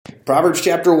Proverbs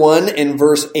chapter 1 and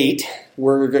verse 8,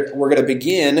 we're going to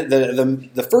begin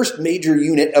the first major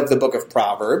unit of the book of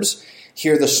Proverbs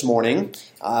here this morning.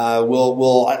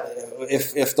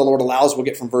 If the Lord allows, we'll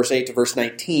get from verse 8 to verse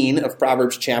 19 of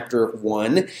Proverbs chapter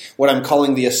 1, what I'm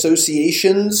calling the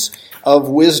associations of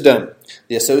wisdom.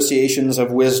 The associations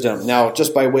of wisdom. Now,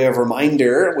 just by way of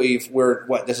reminder,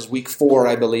 this is week 4,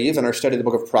 I believe, in our study of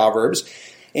the book of Proverbs.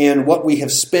 And what we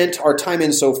have spent our time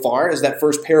in so far is that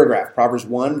first paragraph, Proverbs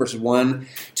 1, verses 1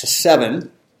 to 7,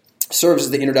 serves as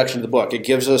the introduction to the book. It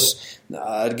gives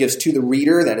to the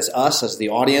reader, that is us as the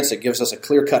audience, it gives us a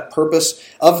clear-cut purpose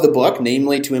of the book,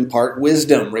 namely to impart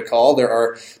wisdom. Recall, there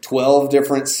are 12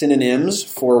 different synonyms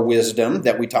for wisdom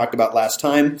that we talked about last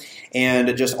time,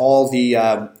 and just all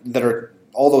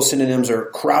those synonyms are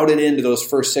crowded into those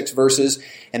first 6 verses,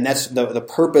 and that's the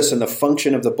purpose and the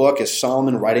function of the book is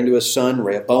Solomon writing to his son,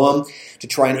 Rehoboam, to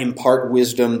try and impart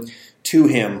wisdom to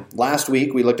him. Last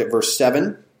week, we looked at verse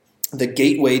 7, the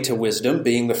gateway to wisdom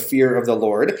being the fear of the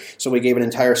Lord. So we gave an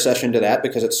entire session to that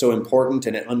because it's so important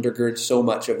and it undergirds so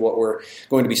much of what we're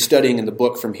going to be studying in the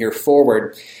book from here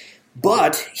forward.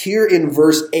 But here in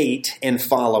verse 8 and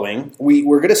following,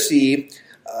 we're going to see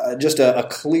just a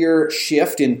clear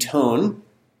shift in tone.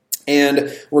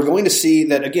 And we're going to see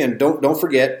that, again, don't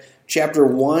forget, chapter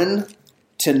 1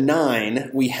 to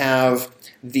 9, we have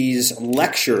these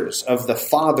lectures of the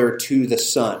Father to the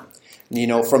Son. You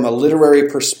know, from a literary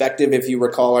perspective, if you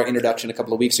recall our introduction a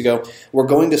couple of weeks ago, we're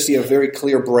going to see a very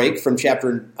clear break from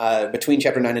between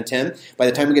chapter 9 and 10. By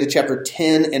the time we get to chapter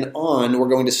 10 and on, we're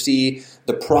going to see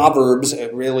the Proverbs.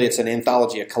 Really, it's an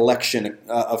anthology, a collection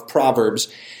of Proverbs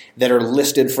that are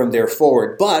listed from there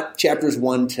forward. But chapters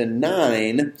 1 to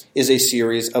 9 is a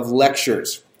series of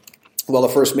lectures. Well, the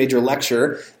first major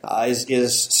lecture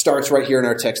starts right here in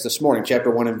our text this morning, chapter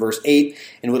 1 and verse 8,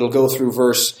 and it'll go through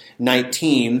verse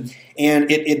 19. And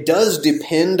it does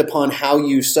depend upon how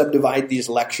you subdivide these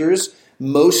lectures.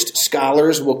 Most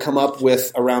scholars will come up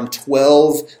with around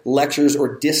 12 lectures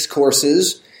or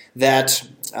discourses that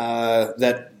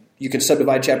you can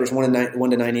subdivide chapters 1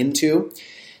 to 9 into.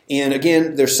 And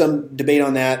again, there's some debate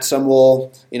on that. Some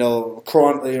will,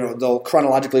 they'll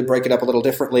chronologically break it up a little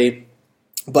differently.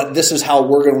 But this is how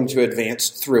we're going to advance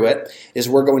through it, is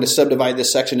we're going to subdivide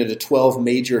this section into 12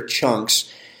 major chunks.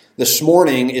 This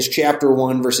morning is chapter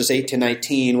 1, verses 8 to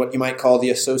 19, what you might call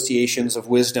the associations of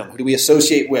wisdom. Who do we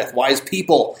associate with? Wise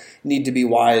people need to be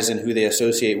wise in who they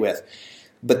associate with.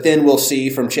 But then we'll see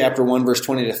from chapter 1, verse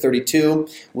 20 to 32,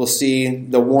 we'll see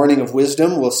the warning of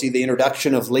wisdom. We'll see the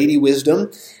introduction of Lady Wisdom,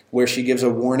 where she gives a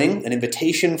warning, an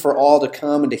invitation for all to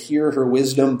come and to hear her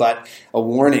wisdom, but a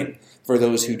warning for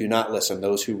those who do not listen,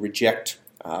 those who reject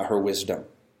her wisdom.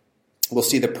 We'll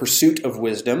see the pursuit of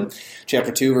wisdom,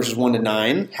 chapter 2, verses 1 to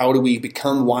 9. How do we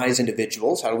become wise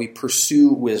individuals? How do we pursue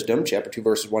wisdom? Chapter 2,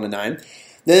 verses 1 to 9.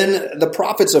 Then the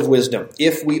profits of wisdom.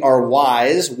 If we are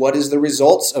wise, what is the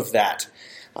results of that?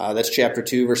 That's chapter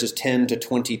 2, verses 10 to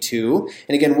 22.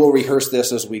 And again, we'll rehearse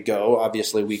this as we go,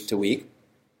 obviously week to week.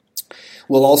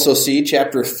 We'll also see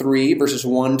chapter 3, verses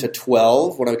 1 to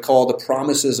 12, what I call the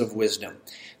promises of wisdom.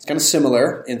 It's kind of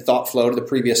similar in thought flow to the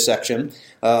previous section,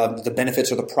 the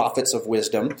benefits or the profits of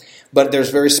wisdom. But there's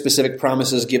very specific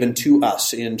promises given to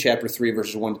us in chapter 3,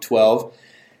 verses 1 to 12.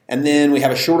 And then we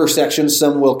have a shorter section.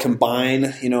 Some will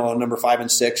combine, number 5 and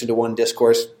 6 into one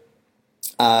discourse.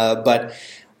 But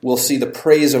we'll see the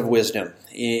praise of wisdom.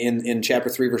 In chapter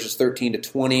 3, verses 13 to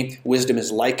 20, wisdom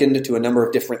is likened to a number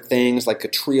of different things, like a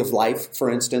tree of life, for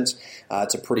instance.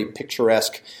 It's a pretty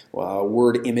picturesque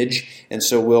word image, and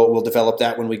so we'll develop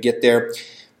that when we get there.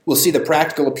 We'll see the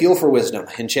practical appeal for wisdom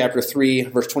in chapter 3,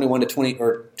 verse 21 to 20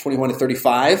 or 21 to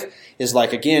 35. Is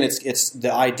like, again, it's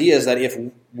the idea is that if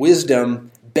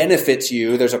wisdom benefits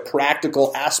you, there's a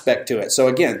practical aspect to it. So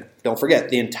again, don't forget,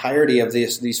 the entirety of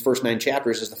these first 9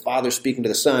 chapters is the Father speaking to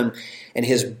the Son, and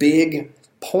his big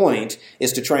point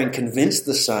is to try and convince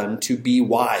the Son to be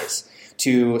wise,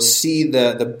 to see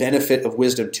the benefit of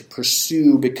wisdom, to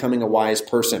pursue becoming a wise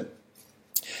person.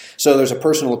 So there's a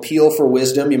personal appeal for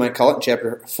wisdom, you might call it, in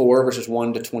chapter 4, verses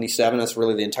 1 to 27. That's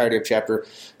really the entirety of chapter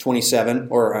 27,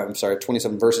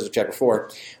 27 verses of chapter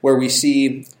 4, where we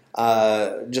see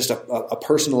just a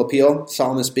personal appeal.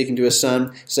 Solomon speaking to his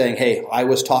son, saying, hey, I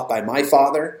was taught by my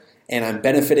father, and I'm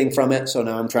benefiting from it, so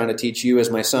now I'm trying to teach you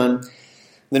as my son.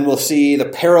 Then we'll see the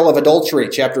peril of adultery,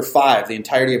 chapter 5. The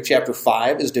entirety of chapter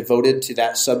 5 is devoted to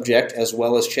that subject, as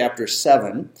well as chapter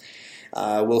 7.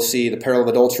 We'll see the peril of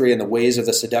adultery and the ways of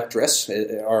the seductress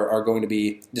are going to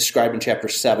be described in chapter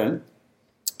 7.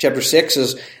 Chapter 6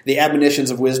 is the admonitions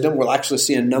of wisdom. We'll actually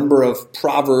see a number of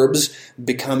proverbs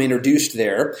become introduced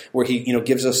there, where he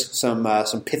gives us some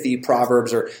pithy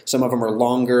proverbs, or some of them are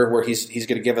longer, where he's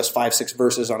going to give us 5-6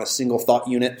 verses on a single thought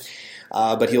unit.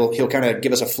 But he'll kind of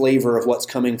give us a flavor of what's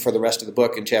coming for the rest of the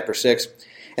book in chapter 6.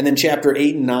 And then chapter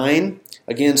 8 and 9,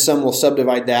 again, some will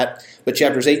subdivide that, but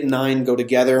chapters 8 and 9 go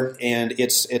together, and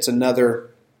it's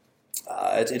another,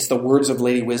 it's the words of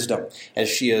Lady Wisdom, as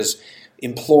she is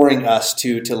imploring us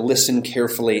to listen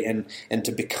carefully and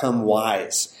to become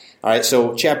wise. All right,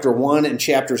 so chapter 1 and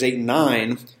chapters 8 and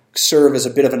 9 serve as a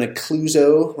bit of an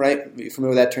incluso, right? Are you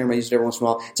familiar with that term? I use it every once in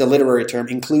a while. It's a literary term.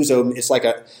 Incluso, it's like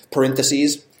a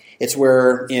parentheses. It's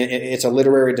where it's a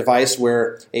literary device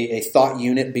where a thought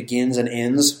unit begins and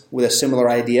ends with a similar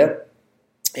idea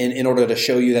in order to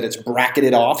show you that it's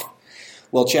bracketed off.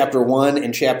 Well, chapter 1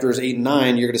 and chapters 8 and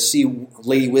 9, you're going to see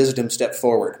Lady Wisdom step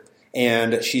forward,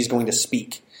 and she's going to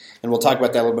speak. And we'll talk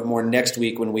about that a little bit more next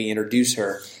week when we introduce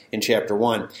her in chapter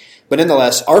 1. But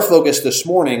nonetheless, our focus this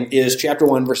morning is chapter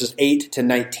 1, verses 8 to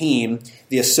 19,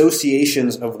 the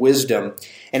associations of wisdom.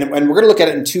 And we're going to look at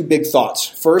it in two big thoughts.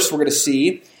 First, we're going to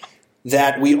see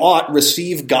that we ought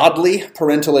receive godly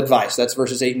parental advice. That's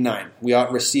verses 8 and 9. We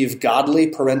ought receive godly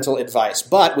parental advice.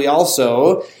 But we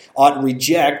also ought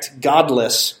reject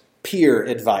godless peer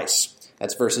advice.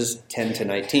 That's verses 10 to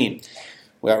 19.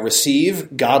 We ought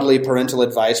receive godly parental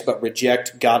advice, but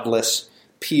reject godless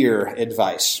peer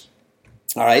advice.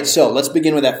 All right, so let's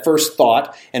begin with that first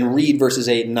thought and read verses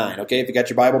 8 and 9. Okay, if you got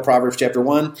your Bible, Proverbs chapter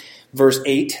 1, verse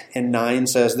 8 and 9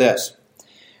 says this.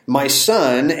 My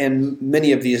son, and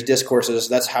many of these discourses,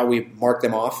 that's how we mark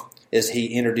them off, is he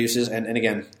introduces, and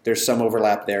again, there's some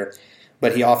overlap there,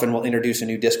 but he often will introduce a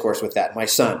new discourse with that. My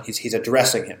son, he's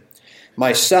addressing him.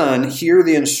 My son, hear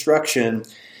the instruction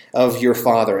of your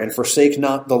father, and forsake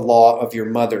not the law of your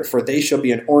mother, for they shall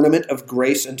be an ornament of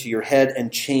grace unto your head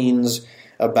and chains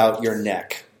about your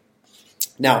neck.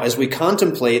 Now, as we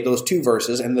contemplate those two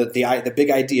verses and the big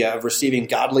idea of receiving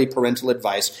godly parental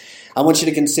advice, I want you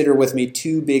to consider with me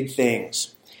two big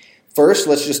things. First,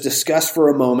 let's just discuss for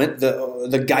a moment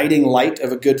the guiding light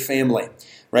of a good family,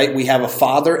 right? We have a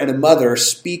father and a mother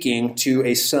speaking to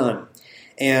a son,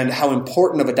 and how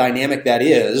important of a dynamic that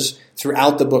is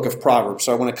throughout the book of Proverbs.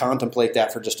 So I want to contemplate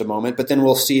that for just a moment, but then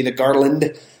we'll see the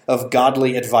garland of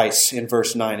godly advice in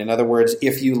verse 9. In other words,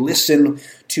 if you listen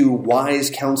to wise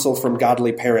counsel from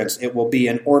godly parents, it will be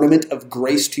an ornament of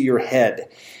grace to your head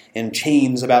and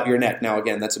chains about your neck. Now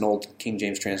again, that's an old King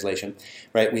James translation,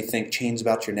 right? We think chains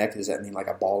about your neck, does that mean like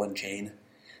a ball and chain?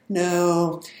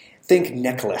 No. Think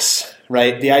necklace,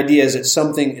 right? The idea is it's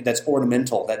something that's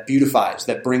ornamental, that beautifies,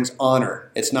 that brings honor.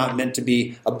 It's not meant to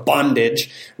be a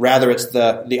bondage. Rather, it's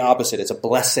the opposite. It's a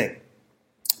blessing.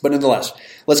 But nonetheless,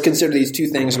 let's consider these two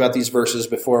things about these verses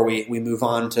before we move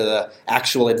on to the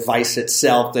actual advice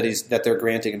itself that they're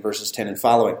granting in verses 10 and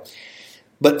following.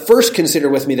 But first, consider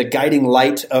with me the guiding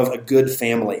light of a good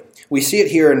family. We see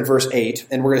it here in verse 8,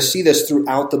 and we're going to see this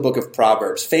throughout the book of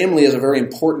Proverbs. Family is a very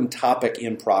important topic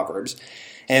in Proverbs.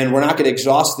 And we're not going to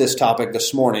exhaust this topic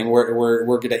this morning. We're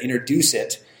going to introduce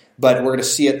it, but we're going to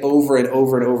see it over and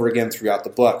over and over again throughout the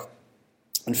book.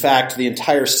 In fact, the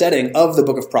entire setting of the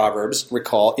book of Proverbs,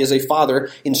 recall, is a father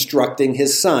instructing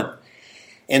his son.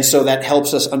 And so that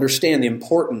helps us understand the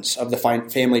importance of the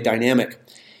family dynamic.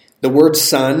 The word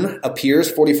son appears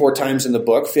 44 times in the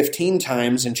book, 15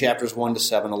 times in chapters 1 to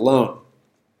 7 alone.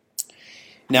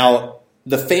 Now,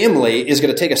 the family is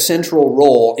going to take a central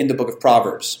role in the book of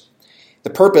Proverbs. The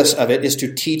purpose of it is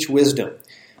to teach wisdom.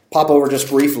 Pop over just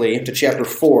briefly to chapter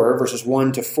 4, verses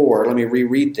 1 to 4. Let me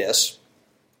reread this.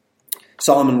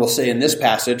 Solomon will say in this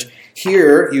passage,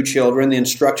 Hear, you children, the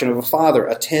instruction of a father.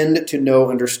 Attend to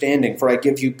know understanding, for I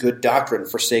give you good doctrine.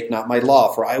 Forsake not my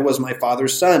law, for I was my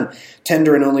father's son,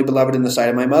 tender and only beloved in the sight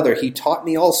of my mother. He taught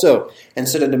me also, and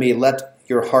said unto me, Let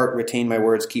your heart retain my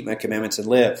words, keep my commandments, and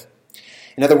live.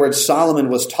 In other words, Solomon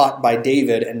was taught by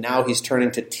David, and now he's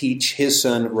turning to teach his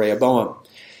son Rehoboam.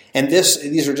 And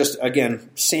these are just, again,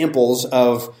 samples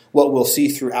of what we'll see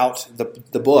throughout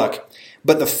the book.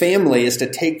 But the family is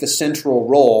to take the central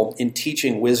role in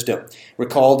teaching wisdom.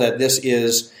 Recall that this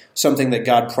is something that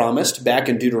God promised back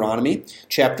in Deuteronomy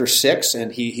chapter 6,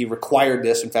 and he required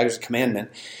this, in fact, it's a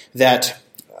commandment, that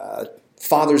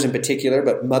fathers in particular,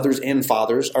 but mothers and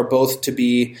fathers, are both to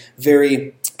be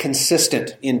very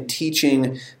consistent in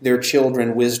teaching their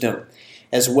children wisdom,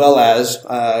 as well as,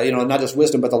 not just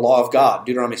wisdom, but the law of God.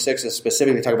 Deuteronomy 6 is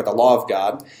specifically talking about the law of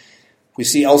God. We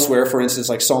see elsewhere, for instance,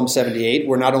 like Psalm 78,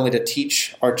 we're not only to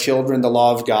teach our children the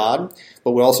law of God,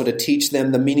 but we're also to teach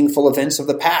them the meaningful events of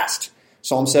the past.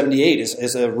 Psalm 78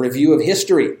 is a review of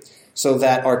history. so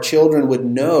that our children would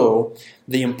know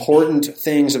the important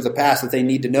things of the past that they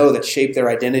need to know that shape their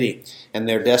identity and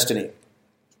their destiny.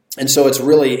 And so it's a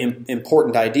really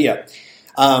important idea.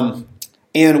 And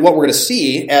what we're going to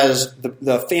see as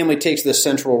the family takes this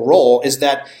central role is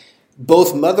that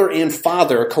both mother and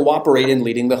father cooperate in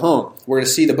leading the home. We're going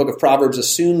to see the book of Proverbs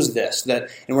assumes this, and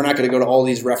we're not going to go to all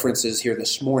these references here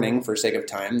this morning for sake of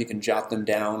time. You can jot them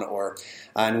down,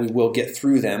 and we will get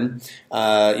through them,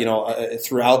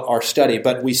 throughout our study.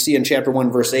 But we see in chapter 1,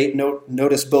 verse 8,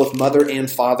 notice both mother and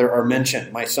father are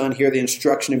mentioned. My son, hear the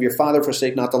instruction of your father,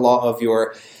 forsake not the law of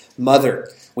your mother.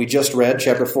 We just read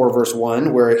chapter 4, verse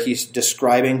 1, where he's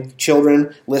describing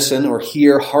children, listen or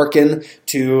hear, hearken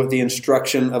to the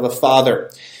instruction of a father.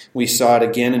 We saw it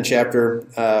again in chapter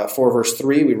 4, verse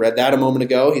 3. We read that a moment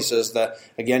ago. He says that,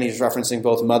 again, he's referencing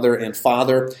both mother and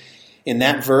father. In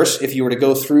that verse, if you were to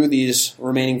go through these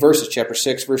remaining verses, chapter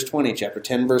 6, verse 20, chapter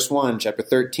 10, verse 1, chapter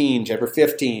 13, chapter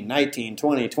 15, 19,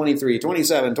 20, 23,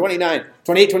 27, 29,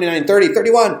 28, 29, 30,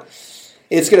 31,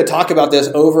 it's going to talk about this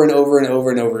over and over and over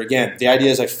and over again. The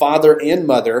idea is a father and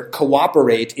mother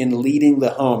cooperate in leading the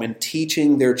home and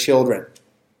teaching their children.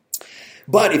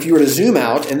 But if you were to zoom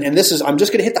out, and this is, I'm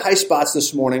just going to hit the high spots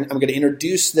this morning. I'm going to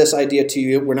introduce this idea to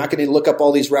you. We're not going to look up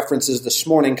all these references this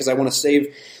morning because I want to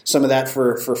save some of that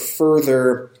for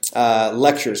further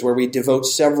lectures where we devote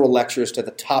several lectures to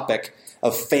the topic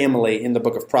of family in the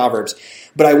book of Proverbs.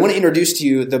 But I want to introduce to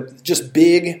you the just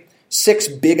 6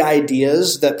 big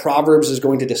ideas that Proverbs is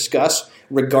going to discuss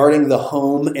regarding the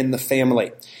home and the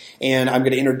family. And I'm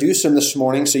going to introduce them this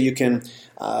morning so we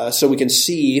can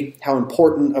see how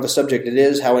important of a subject it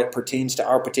is, how it pertains to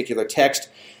our particular text.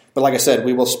 But like I said,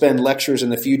 we will spend lectures in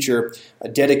the future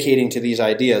dedicating to these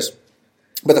ideas.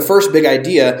 But the first big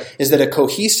idea is that a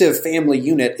cohesive family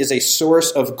unit is a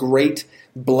source of great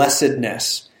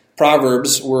blessedness.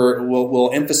 Proverbs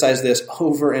will emphasize this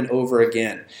over and over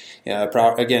again. We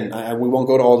won't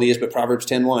go to all these, but Proverbs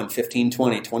 10:1,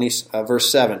 15:20, 20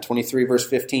 verse 7, 23 verse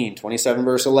 15, 27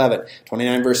 verse 11,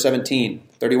 29 verse 17,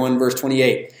 31 verse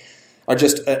 28 are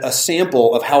just a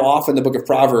sample of how often the book of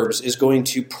Proverbs is going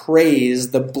to praise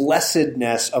the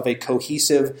blessedness of a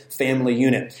cohesive family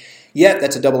unit. Yet,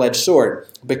 that's a double-edged sword,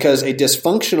 because a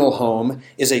dysfunctional home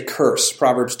is a curse.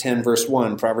 Proverbs 10, verse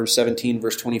 1, Proverbs 17,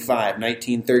 verse 25,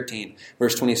 19, 13,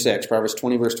 verse 26, Proverbs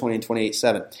 20, verse 20, and 28,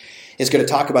 7. It's going to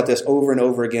talk about this over and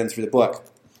over again through the book.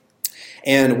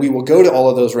 And we will go to all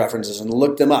of those references and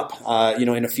look them up,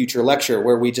 in a future lecture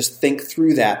where we just think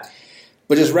through that.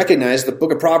 But just recognize the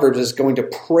book of Proverbs is going to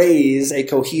praise a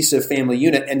cohesive family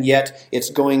unit, and yet it's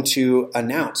going to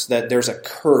announce that there's a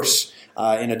curse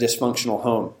in a dysfunctional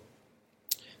home.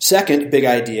 Second big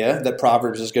idea that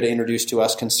Proverbs is going to introduce to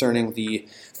us concerning the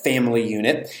family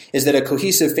unit is that a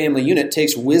cohesive family unit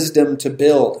takes wisdom to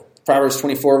build. Proverbs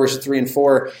 24, verses 3 and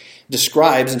 4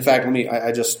 describes, in fact,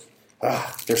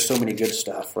 there's so many good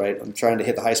stuff, right? I'm trying to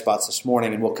hit the high spots this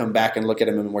morning, and we'll come back and look at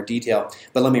them in more detail.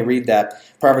 But let me read that.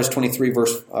 Proverbs 24,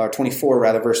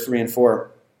 verse 3 and 4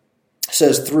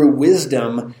 says, "Through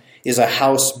wisdom is a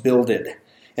house builded,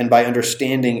 and by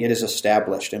understanding it is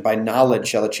established, and by knowledge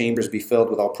shall the chambers be filled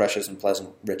with all precious and pleasant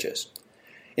riches."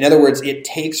 In other words, it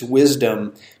takes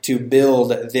wisdom to build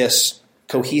this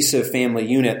cohesive family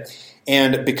unit.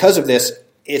 And because of this,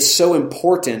 it's so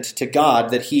important to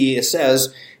God that He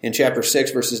says in chapter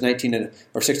 6, verses 16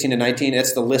 to 19,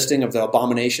 it's the listing of the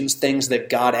abominations, things that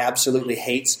God absolutely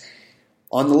hates.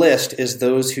 On the list is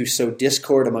those who sow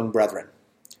discord among brethren.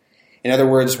 In other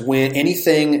words, when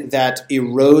anything that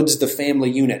erodes the family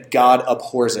unit, God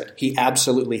abhors it. He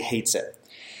absolutely hates it.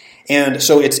 And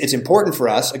so it's important for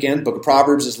us. Again, Book of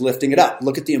Proverbs is lifting it up.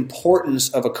 Look at the importance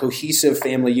of a cohesive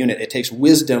family unit. It takes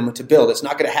wisdom to build. It's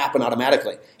not going to happen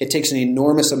automatically. It takes an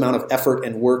enormous amount of effort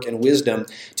and work and wisdom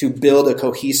to build a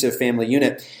cohesive family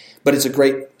unit. But it's a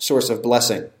great source of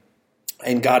blessing.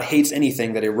 And God hates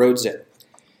anything that erodes it.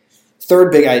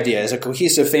 Third big idea is a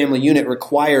cohesive family unit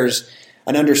requires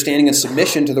an understanding and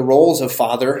submission to the roles of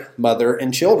father, mother,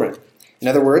 and children. In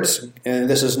other words, and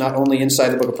this is not only inside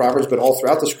the book of Proverbs, but all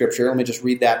throughout the scripture. Let me just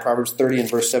read that. Proverbs 30 and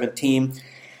verse 17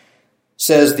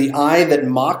 says, "The eye that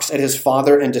mocks at his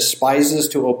father and despises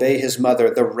to obey his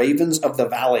mother, the ravens of the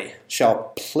valley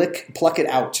shall pluck it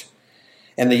out,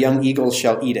 and the young eagles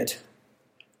shall eat it."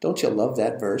 Don't you love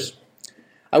that verse?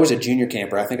 I was a junior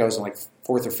camper. I think I was in like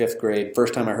 4th or 5th grade.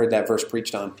 First time I heard that verse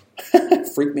preached on.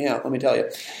 Freaked me out, let me tell you.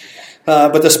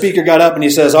 But the speaker got up and he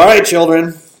says, "All right,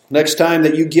 children, next time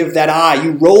that you give that eye,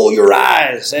 you roll your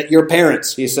eyes at your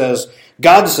parents." He says,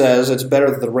 "God says it's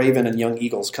better that the raven and young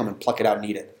eagles come and pluck it out and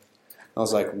eat it." I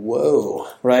was like, whoa,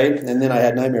 right? And then I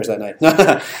had nightmares that night.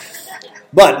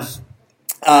 But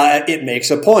it makes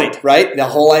a point, right? The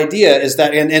whole idea is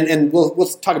that, and we'll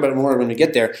talk about it more when we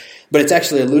get there, but it's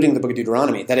actually alluding to the book of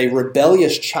Deuteronomy, that a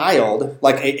rebellious child,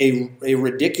 like a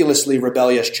ridiculously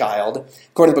rebellious child,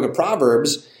 according to the book of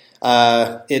Proverbs,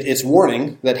 it's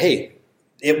warning that, hey,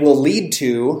 it will lead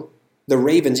to the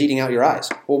ravens eating out your eyes.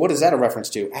 Well, what is that a reference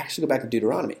to? Actually, go back to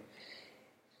Deuteronomy.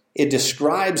 It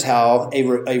describes how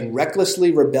a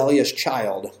recklessly rebellious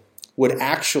child would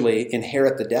actually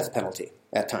inherit the death penalty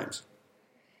at times.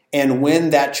 And when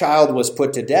that child was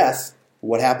put to death,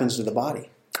 what happens to the body?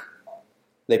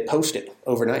 They post it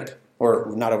overnight,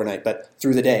 or not overnight, but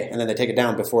through the day, and then they take it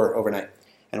down before overnight.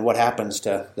 And what happens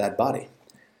to that body?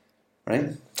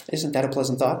 Right? Isn't that a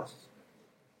pleasant thought?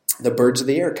 The birds of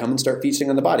the air come and start feasting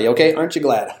on the body. Okay, aren't you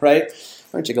glad, right?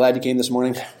 Aren't you glad you came this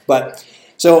morning? But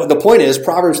so the point is,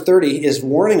 Proverbs 30 is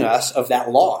warning us of that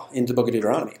law in the book of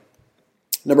Deuteronomy.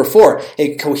 Number 4,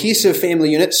 a cohesive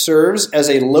family unit serves as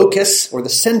a locus or the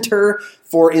center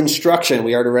for instruction.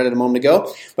 We already read it a moment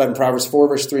ago, but in Proverbs 4,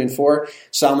 verse 3 and 4,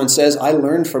 Solomon says, I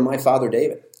learned from my father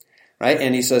David, right?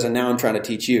 And he says, and now I'm trying to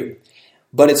teach you.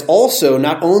 But it's also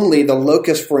not only the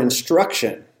locus for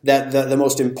instruction, that the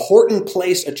most important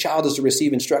place a child is to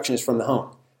receive instruction is from the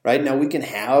home, right? Now we can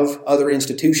have other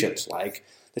institutions like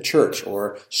the church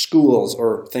or schools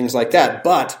or things like that,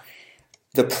 but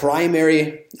the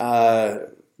primary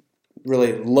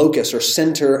really locus or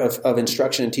center of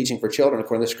instruction and teaching for children,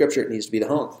 according to the Scripture, it needs to be the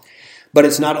home. But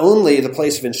it's not only the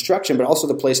place of instruction, but also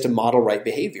the place to model right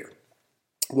behavior.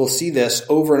 We'll see this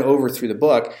over and over through the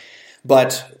book,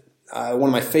 but one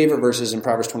of my favorite verses in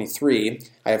Proverbs 23,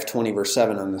 I have 20 verse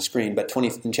 7 on the screen, but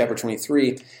in chapter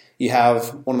 23, you have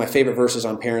one of my favorite verses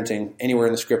on parenting anywhere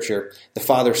in the Scripture. The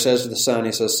father says to the son,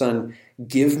 he says, son,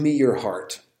 give me your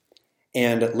heart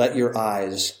and let your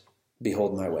eyes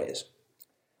behold my ways.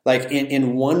 Like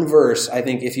in one verse, I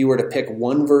think if you were to pick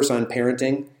one verse on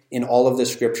parenting in all of the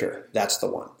Scripture, that's the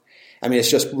one. I mean,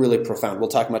 it's just really profound. We'll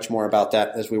talk much more about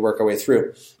that as we work our way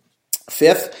through.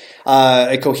 5th,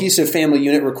 a cohesive family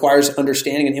unit requires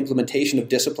understanding and implementation of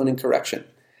discipline and correction.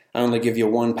 I only give you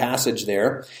one passage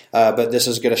there, but this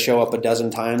is going to show up a dozen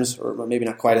times, or maybe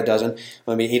not quite a dozen,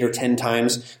 maybe 8 or 10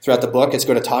 times throughout the book. It's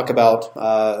going to talk about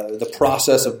the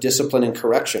process of discipline and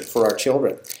correction for our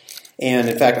children. And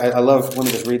in fact, I love, let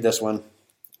me just read this one,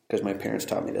 because my parents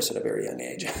taught me this at a very young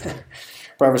age.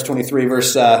 Proverbs 23,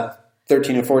 verse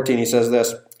 13 and 14, he says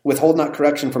this, withhold not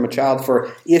correction from a child,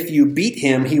 for if you beat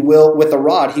him, he will, with a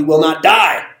rod, he will not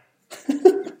die.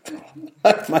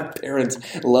 My parents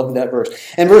love that verse.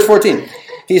 And verse 14,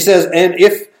 he says,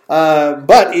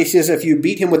 but he says, if you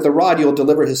beat him with the rod, you'll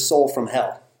deliver his soul from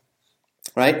hell.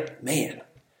 Right? Man,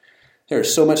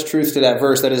 there's so much truth to that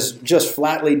verse that is just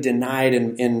flatly denied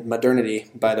in modernity,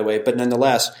 by the way. But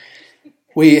nonetheless,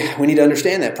 we need to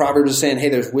understand that. Proverbs is saying, hey,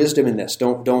 there's wisdom in this.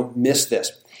 Don't miss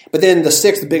this. But then the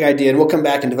 6th big idea, and we'll come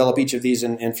back and develop each of these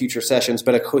in future sessions,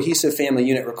 but a cohesive family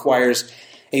unit requires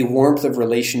a warmth of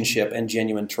relationship and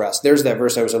genuine trust. There's that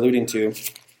verse I was alluding to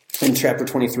in chapter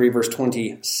 23, verse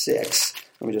 26.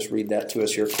 Let me just read that to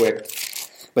us here quick.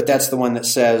 But that's the one that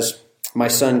says, my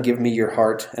son, give me your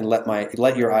heart and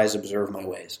let your eyes observe my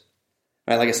ways.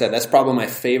 Right, like I said, that's probably my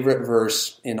favorite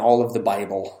verse in all of the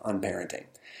Bible on parenting.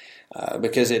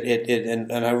 Because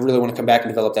and I really want to come back and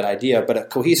develop that idea, but a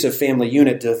cohesive family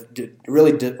unit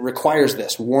really requires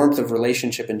this warmth of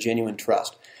relationship and genuine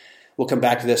trust. We'll come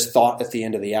back to this thought at the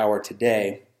end of the hour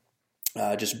today,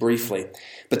 just briefly.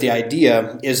 But the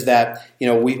idea is that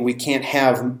we can't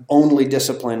have only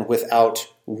discipline without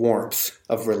warmth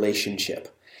of relationship,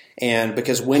 and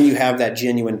because when you have that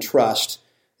genuine trust,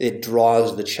 it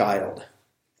draws the child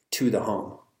to the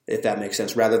home, if that makes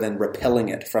sense, rather than repelling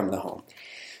it from the home.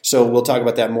 So we'll talk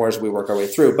about that more as we work our way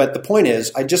through. But the point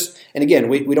is, and again,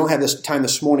 we don't have this time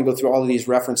this morning to go through all of these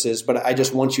references, but I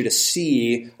just want you to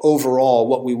see overall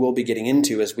what we will be getting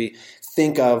into as we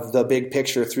think of the big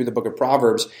picture through the book of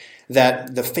Proverbs,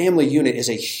 that the family unit is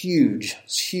a huge,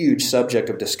 huge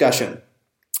subject of discussion.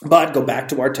 But go back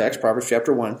to our text, Proverbs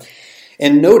chapter 1,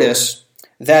 and notice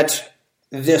that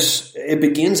it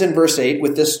begins in verse 8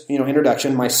 with this,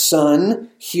 introduction. My son,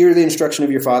 hear the instruction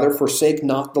of your father, forsake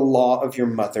not the law of your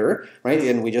mother, right?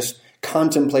 And we just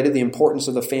contemplated the importance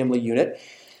of the family unit.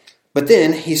 But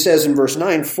then he says in verse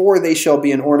 9, for they shall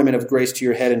be an ornament of grace to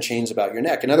your head and chains about your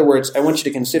neck. In other words, I want you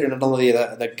to consider not only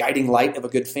the guiding light of a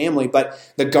good family, but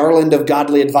the garland of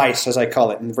godly advice, as I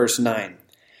call it, in verse 9.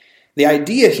 The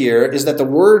idea here is that the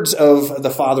words of the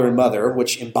father and mother,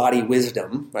 which embody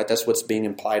wisdom, right? That's what's being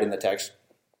implied in the text,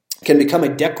 can become a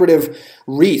decorative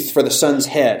wreath for the son's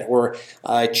head, or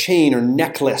a chain or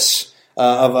necklace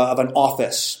of an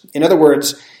office. In other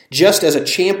words, Just as a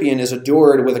champion is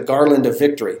adored with a garland of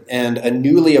victory, and a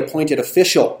newly appointed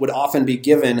official would often be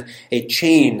given a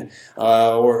chain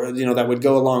that would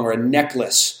go along, or a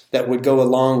necklace that would go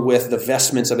along with the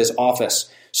vestments of his office,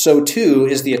 so too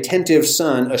is the attentive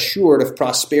son assured of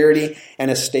prosperity and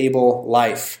a stable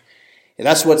life.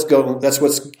 That's what's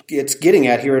it's getting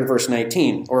at here in verse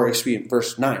 19, or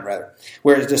verse 9 rather,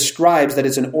 where it describes that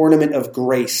it's an ornament of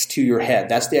grace to your head.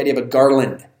 That's the idea of a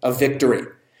garland of victory.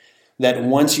 That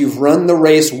once you've run the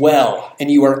race well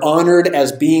and you are honored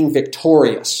as being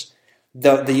victorious,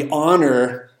 the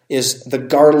honor is the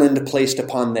garland placed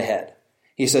upon the head.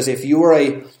 He says, if you are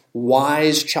a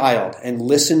wise child and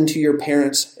listen to your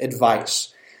parents'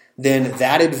 advice, then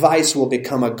that advice will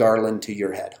become a garland to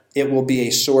your head. It will be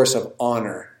a source of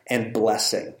honor and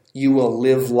blessing. You will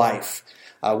live life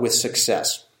with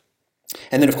success.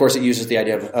 And then, of course, it uses the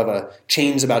idea of a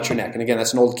chains about your neck. And again,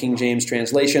 that's an old King James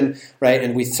translation, right?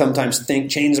 And we sometimes think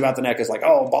chains about the neck is like,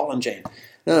 oh, ball and chain.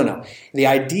 No. The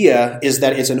idea is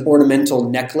that it's an ornamental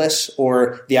necklace,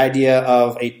 or the idea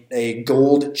of a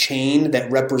gold chain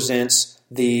that represents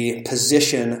the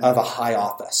position of a high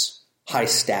office, high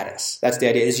status. That's the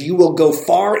idea, is you will go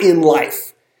far in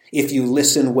life if you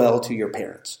listen well to your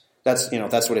parents. That's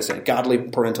what it's saying, godly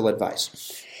parental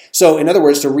advice. So, in other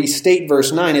words, to restate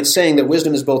verse 9, it's saying that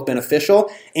wisdom is both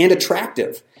beneficial and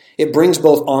attractive. It brings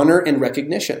both honor and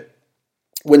recognition.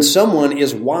 When someone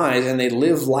is wise and they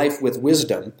live life with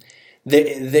wisdom,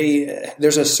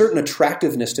 there's a certain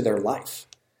attractiveness to their life.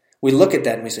 We look at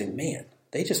that and we say, man,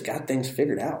 they just got things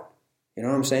figured out. You know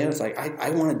what I'm saying? It's like, I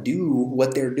want to do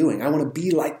what they're doing. I want to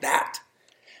be like that.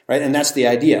 Right? And that's the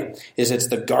idea, is it's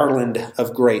the garland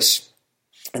of grace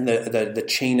and the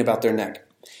chain about their neck.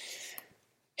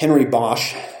 Henry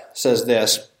Bosch says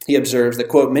this. He observes that,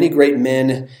 quote, many great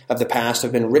men of the past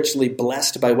have been richly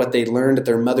blessed by what they learned at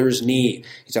their mother's knee.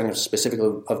 He's talking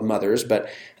specifically of mothers, but I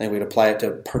think we'd apply it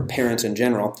to parents in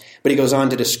general. But he goes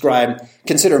on to describe,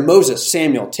 consider Moses,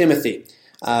 Samuel, Timothy.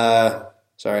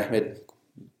 It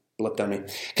blipped on me.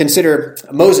 Consider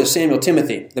Moses, Samuel,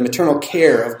 Timothy. The maternal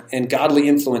care and godly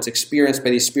influence experienced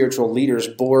by these spiritual leaders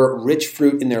bore rich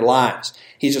fruit in their lives.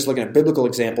 He's just looking at biblical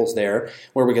examples there,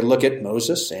 where we could look at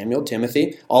Moses, Samuel,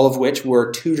 Timothy, all of which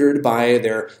were tutored by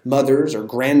their mothers or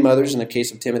grandmothers in the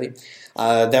case of Timothy,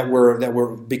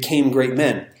 that became great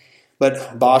men.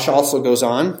 But Bosch also goes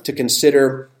on to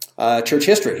consider church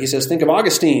history. He says, think of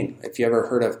Augustine. If you ever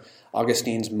heard of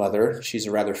Augustine's mother, she's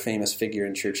a rather famous figure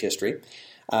in church history.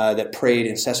 That prayed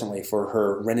incessantly for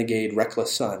her renegade,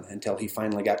 reckless son until he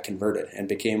finally got converted and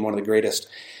became one of the greatest,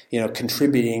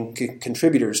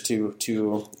 contributors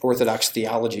to Orthodox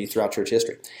theology throughout church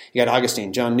history. You got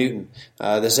Augustine, John Newton,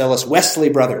 the zealous Wesley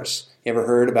brothers. You ever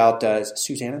heard about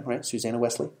Susanna, right? Susanna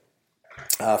Wesley,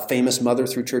 famous mother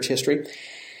through church history.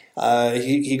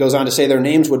 He goes on to say their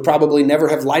names would probably never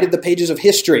have lighted the pages of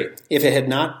history if it had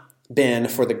not been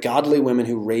for the godly women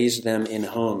who raised them in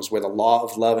homes where the law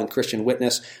of love and Christian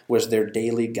witness was their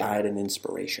daily guide and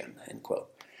inspiration, end quote.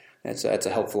 That's a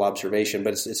helpful observation,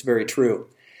 but it's very true.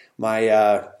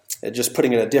 Just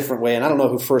putting it a different way, and I don't know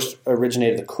who first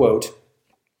originated the quote.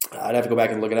 I'd have to go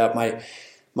back and look it up.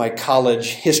 My college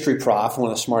history prof, one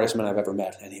of the smartest men I've ever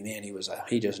met, and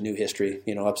he just knew history,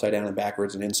 upside down and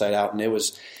backwards and inside out, and it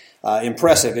was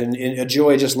impressive and a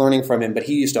joy just learning from him. But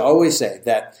he used to always say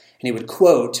that, and he would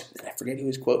quote, and I forget who he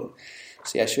was quoting.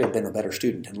 See, I should have been a better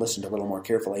student and listened a little more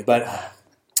carefully. But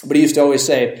he used to always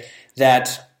say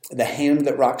that the hand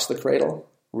that rocks the cradle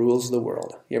rules the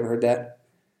world. You ever heard that?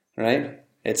 Right?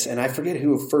 And I forget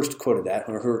who first quoted that,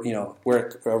 or who, where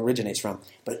it originates from.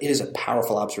 But it is a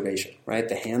powerful observation, right?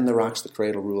 The hand that rocks the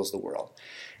cradle rules the world.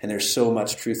 And there's so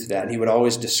much truth to that. And he would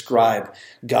always describe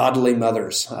godly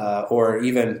mothers, or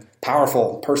even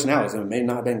powerful personalities that may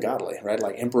not have been godly, right?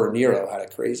 Like Emperor Nero had a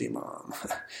crazy mom.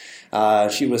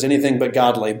 She was anything but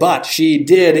godly, but she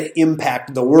did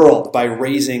impact the world by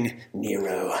raising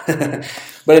Nero.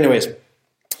 But anyways,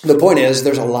 the point is,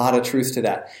 there's a lot of truth to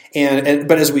that.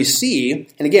 But as we see,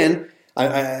 and again,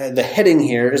 the heading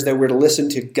here is that we're to listen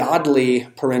to godly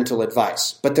parental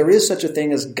advice. But there is such a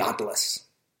thing as godless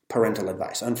parental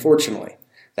advice. Unfortunately,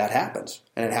 that happens.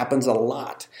 And it happens a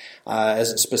lot,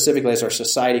 specifically as our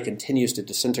society continues to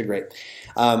disintegrate.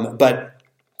 But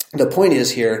the point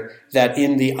is here that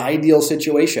in the ideal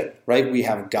situation, right, we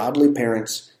have godly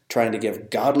parents trying to give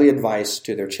godly advice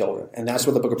to their children. And that's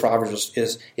what the book of Proverbs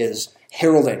is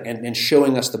heralding and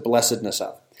showing us the blessedness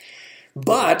of.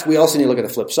 But we also need to look at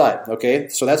the flip side, okay?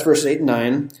 So that's verses 8 and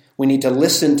 9. We need to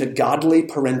listen to godly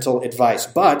parental advice.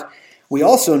 But we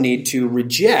also need to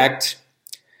reject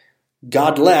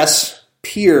godless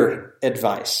peer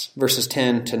advice, verses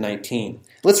 10 to 19.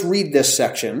 Let's read this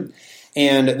section,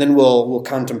 and then we'll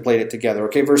contemplate it together.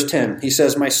 Okay, verse 10. He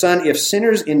says, "My son, if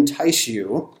sinners entice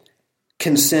you,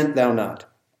 consent thou not.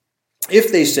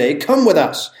 If they say, 'Come with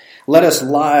us,' let us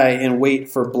lie in wait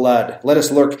for blood. Let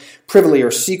us lurk privily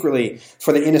or secretly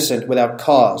for the innocent without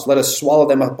cause. Let us swallow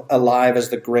them up alive as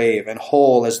the grave, and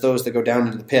whole as those that go down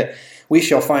into the pit. We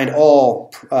shall find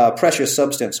all precious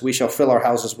substance. We shall fill our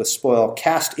houses with spoil.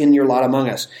 Cast in your lot among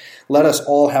us. Let us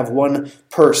all have one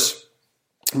purse.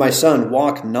 My son,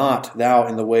 walk not thou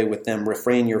in the way with them.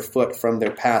 Refrain your foot from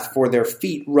their path. For their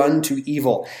feet run to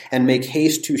evil, and make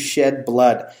haste to shed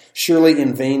blood. Surely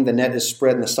in vain the net is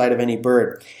spread in the sight of any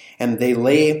bird. And they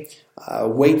lay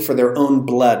wait for their own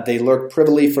blood. They lurk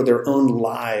privily for their own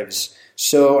lives.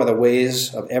 So are the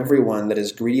ways of everyone that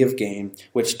is greedy of gain,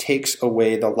 which takes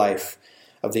away the life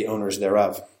of the owners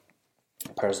thereof."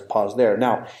 Pause there.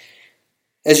 Now,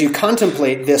 as you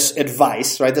contemplate this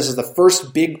advice, right, this is the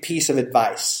first big piece of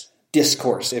advice,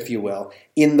 discourse, if you will,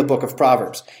 in the book of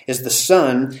Proverbs, is the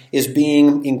son is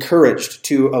being encouraged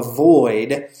to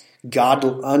avoid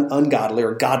ungodly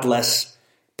or godless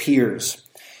peers.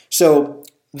 So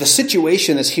the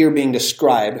situation that's here being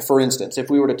described, for instance, if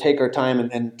we were to take our time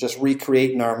and just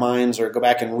recreate in our minds or go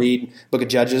back and read Book of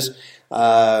Judges.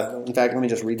 In fact, let me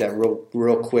just read that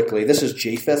real quickly. This is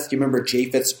Japheth. Do you remember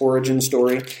Japheth's origin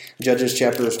story? Judges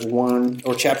chapter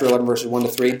 11, verses 1 to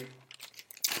 3. It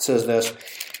says this.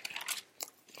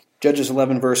 Judges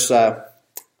 11, verse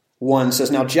 1 says,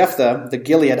 "Now Jephthah, the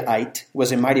Gileadite,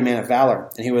 was a mighty man of valor,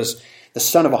 and he was the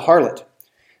son of a harlot.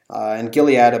 And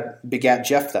Gilead begat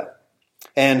Jephthah.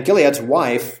 And Gilead's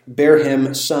wife bare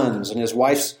him sons, and his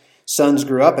wife's sons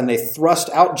grew up, and they thrust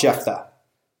out Jephthah."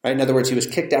 Right? In other words, he was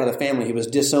kicked out of the family. He was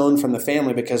disowned from the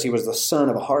family because he was the son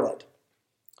of a harlot.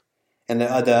 And the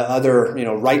other,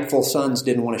 rightful sons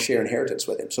didn't want to share inheritance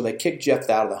with him. So they kicked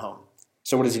Jephthah out of the home.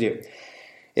 So what does he do?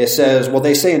 It says, "Well,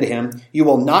 they say unto him, 'You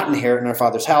will not inherit in our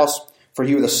father's house, for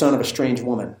you are the son of a strange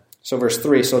woman.'" So verse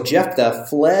 3, "So Jephthah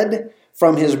fled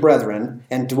from his brethren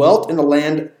and dwelt in the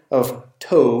land of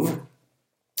Tov.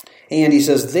 And he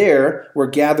says, there were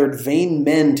gathered vain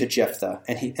men to Jephthah,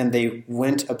 and they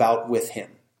went about with him."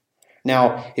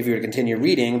 Now, if you were to continue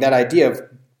reading, that idea of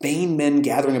vain men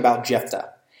gathering about Jephthah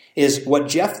is what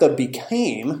Jephthah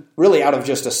became, really out of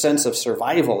just a sense of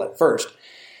survival at first,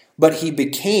 but he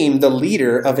became the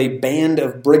leader of a band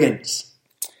of brigands.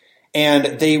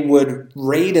 And they would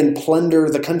raid and plunder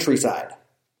the countryside.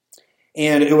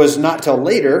 And it was not till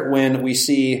later when we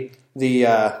see the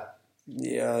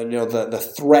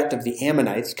threat of the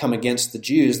Ammonites come against the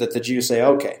Jews that the Jews say,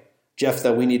 "Okay,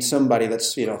 Jephthah, we need somebody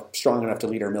that's strong enough to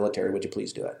lead our military. Would you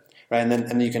please do it?" Right, and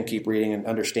then you can keep reading and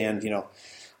understand,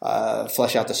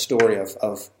 flesh out the story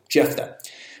of Jephthah.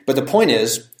 But the point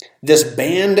is, this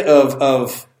band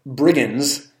of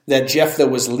brigands that Jephthah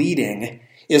was leading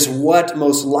is what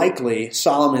most likely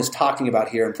Solomon is talking about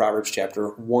here in Proverbs chapter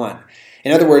 1.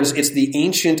 In other words, it's the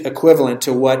ancient equivalent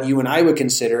to what you and I would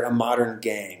consider a modern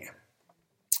gang.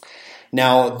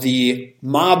 Now, the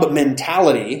mob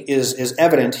mentality is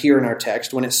evident here in our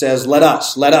text when it says, let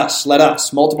us,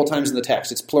 multiple times in the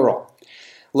text. It's plural.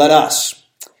 Let us.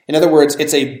 In other words,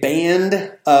 it's a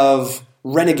band of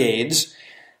renegades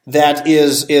that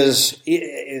is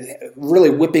really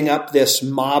whipping up this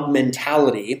mob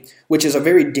mentality, which is a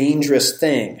very dangerous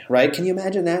thing, right? Can you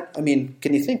imagine that? I mean,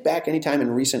 can you think back any time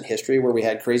in recent history where we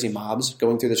had crazy mobs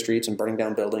going through the streets and burning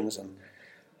down buildings? And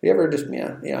you ever just,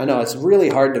 I know it's really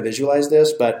hard to visualize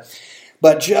this, but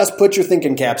just put your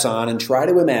thinking caps on and try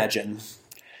to imagine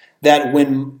that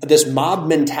when this mob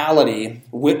mentality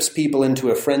whips people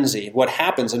into a frenzy, what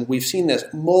happens, and we've seen this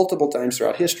multiple times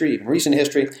throughout history, even recent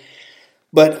history,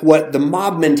 but what the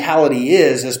mob mentality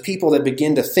is people that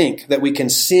begin to think that we can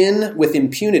sin with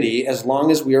impunity as long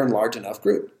as we are in large enough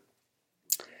group.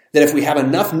 That if we have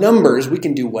enough numbers, we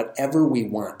can do whatever we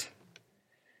want.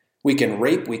 We can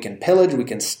rape, we can pillage, we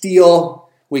can steal,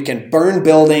 we can burn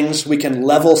buildings, we can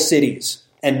level cities,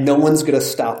 and no one's going to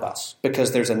stop us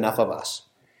because there's enough of us.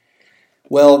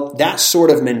 Well, that sort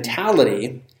of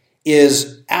mentality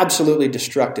is absolutely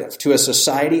destructive to a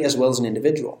society as well as an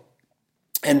individual.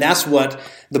 And that's what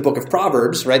the book of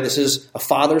Proverbs, right? This is a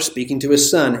father speaking to his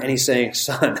son, and he's saying,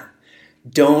 son,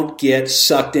 don't get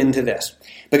sucked into this.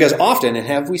 Because often, and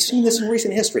have we seen this in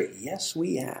recent history? Yes,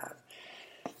 we have.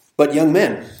 But young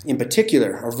men, in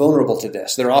particular, are vulnerable to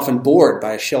this. They're often bored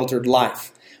by a sheltered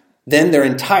life. Then they're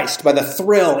enticed by the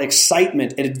thrill,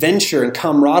 excitement, and adventure and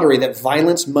camaraderie that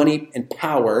violence, money, and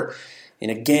power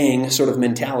in a gang sort of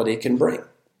mentality can bring.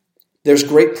 There's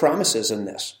great promises in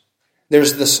this.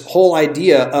 There's this whole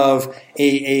idea of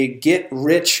a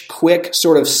get-rich-quick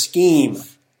sort of scheme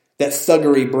that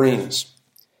thuggery brings.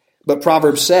 But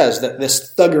Proverbs says that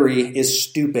this thuggery is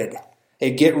stupid.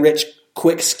 A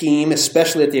get-rich-quick scheme,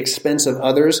 especially at the expense of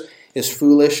others, is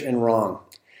foolish and wrong.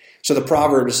 So the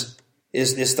Proverbs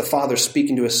is the father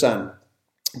speaking to his son.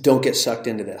 Don't get sucked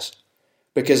into this,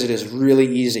 because it is really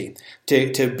easy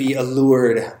to be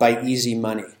allured by easy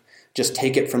money. Just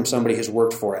take it from somebody who's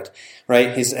worked for it,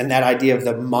 right? And that idea of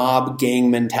the mob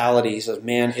gang mentality, he says,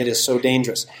 man, it is so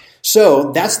dangerous.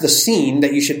 So that's the scene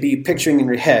that you should be picturing in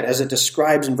your head as it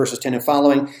describes in verses 10 and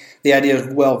following. The idea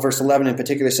of, well, verse 11 in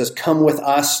particular says, come with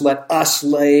us, let us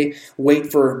lay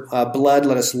wait for blood,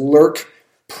 let us lurk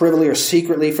privily or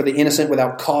secretly for the innocent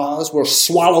without cause. We'll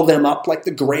swallow them up like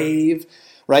the grave,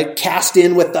 right? Cast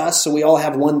in with us so we all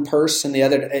have one purse. And the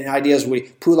other idea is we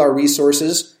pool our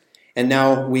resources. And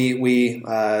now we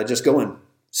just go and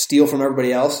steal from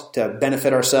everybody else to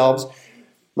benefit ourselves,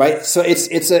 right? So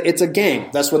it's a game.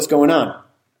 That's what's going on.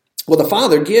 Well, the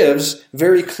father gives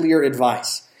very clear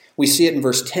advice. We see it in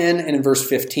verse 10 and in verse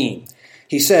 15.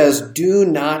 He says, do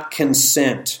not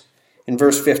consent. In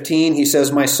verse 15, he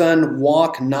says, my son,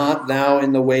 walk not thou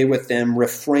in the way with them.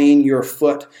 Refrain your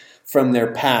foot from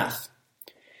their path.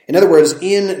 In other words,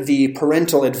 in the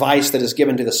parental advice that is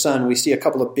given to the son, we see a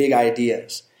couple of big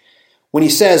ideas. When he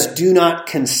says, do not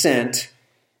consent,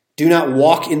 do not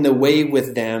walk in the way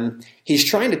with them, he's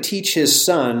trying to teach his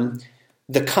son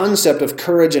the concept of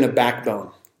courage and a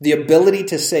backbone, the ability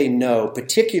to say no,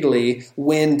 particularly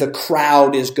when the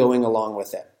crowd is going along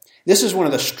with it. This is one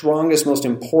of the strongest, most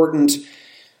important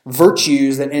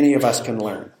virtues that any of us can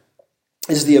learn,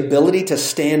 is the ability to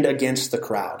stand against the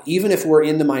crowd, even if we're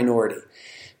in the minority,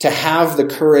 to have the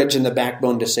courage and the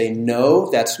backbone to say,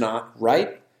 no, that's not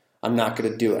right. I'm not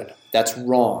going to do it. That's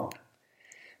wrong.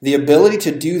 The ability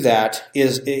to do that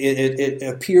it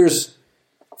appears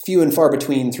few and far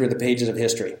between through the pages of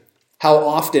history. How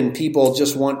often people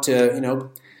just want to,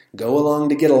 go along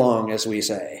to get along, as we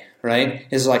say, right?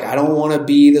 It's like, I don't want to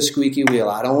be the squeaky wheel.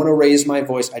 I don't want to raise my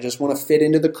voice. I just want to fit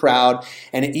into the crowd.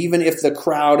 And even if the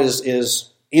crowd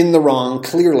is in the wrong,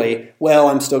 clearly, well,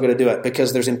 I'm still going to do it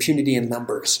because there's impunity in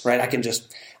numbers, right?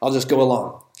 I'll just go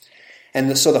along.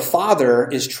 And so the father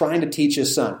is trying to teach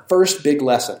his son. First big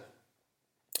lesson,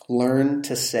 learn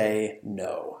to say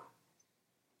no.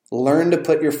 Learn to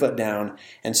put your foot down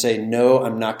and say, no,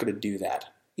 I'm not going to do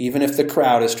that, even if the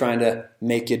crowd is trying to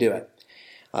make you do it.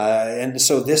 And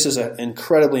so this is an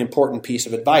incredibly important piece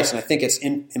of advice, and I think it's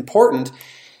important,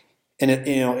 and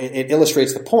it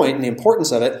illustrates the point and the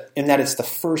importance of it in that it's the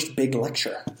first big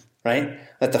lecture, right,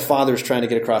 that the father is trying to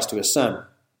get across to his son.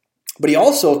 But he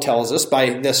also tells us by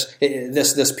this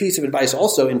piece of advice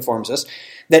also informs us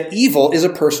that evil is a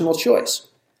personal choice.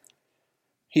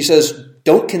 He says,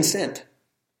 don't consent.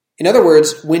 In other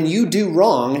words, when you do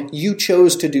wrong, you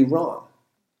chose to do wrong.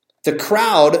 The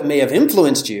crowd may have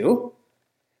influenced you,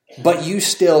 but you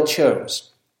still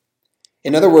chose.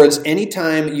 In other words,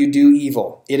 anytime you do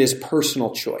evil, it is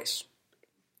personal choice.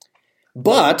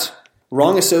 But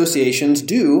wrong associations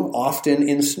do often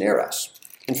ensnare us.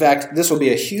 In fact, this will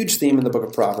be a huge theme in the book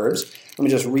of Proverbs. Let me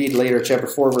just read later, chapter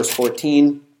 4, verse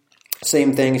 14.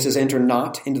 Same thing. It says, enter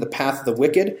not into the path of the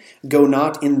wicked. Go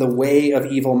not in the way of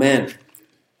evil men.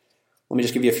 Let me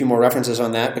just give you a few more references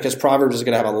on that, because Proverbs is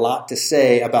going to have a lot to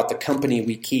say about the company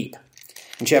we keep.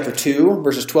 In chapter 2,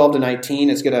 verses 12 to 19,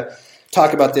 it's going to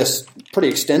talk about this pretty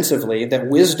extensively, that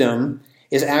wisdom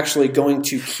is actually going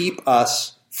to keep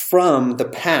us from the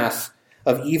path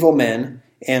of evil men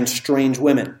and strange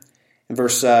women. It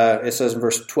says in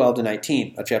verse 12 to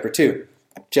 19 of chapter 2.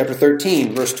 Chapter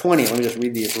 13, verse 20. Let me just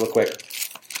read these real quick.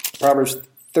 Proverbs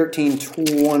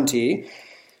 13:20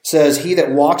 says, he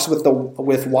that walks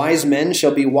with wise men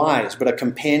shall be wise, but a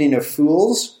companion of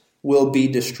fools will be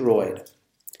destroyed.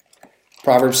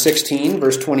 Proverbs 16,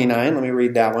 verse 29. Let me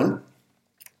read that one.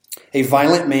 A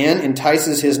violent man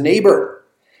entices his neighbor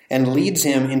and leads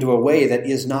him into a way that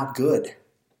is not good.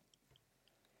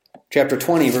 Chapter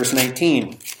 20, verse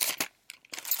 19.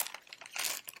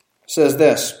 Says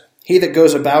this, he that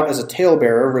goes about as a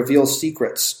talebearer reveals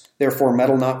secrets, therefore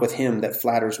meddle not with him that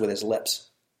flatters with his lips.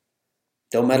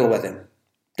 Don't meddle with him.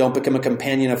 Don't become a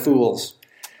companion of fools.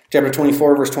 Chapter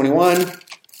 24, verse 21.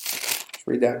 Let's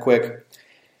read that quick.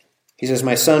 He says,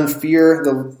 my son, fear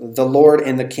the Lord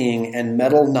and the king, and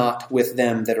meddle not with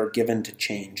them that are given to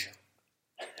change.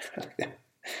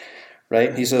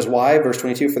 Right? He says, why? Verse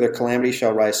 22, for their calamity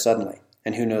shall rise suddenly,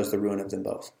 and who knows the ruin of them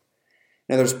both.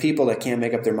 Now, there's people that can't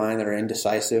make up their mind, that are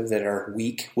indecisive, that are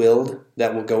weak-willed,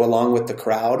 that will go along with the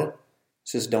crowd. He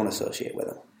says, don't associate with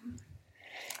them.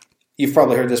 You've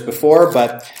probably heard this before,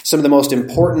 but some of the most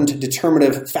important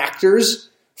determinative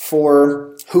factors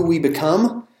for who we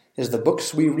become is the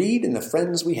books we read and the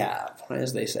friends we have,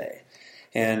 as they say.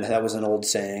 And that was an old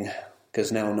saying,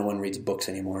 because now no one reads books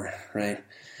anymore, right?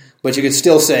 But you could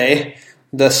still say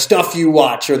the stuff you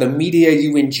watch or the media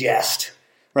you ingest,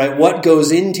 right? What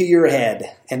goes into your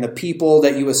head and the people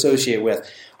that you associate with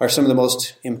are some of the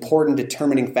most important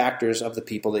determining factors of the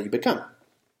people that you become.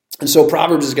 And so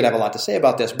Proverbs is going to have a lot to say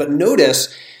about this. But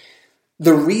notice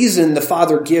the reason the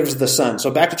Father gives the Son.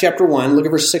 So back to chapter 1, look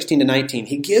at verse 16 to 19.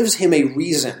 He gives him a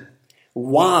reason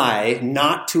why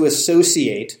not to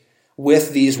associate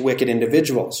with these wicked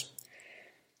individuals.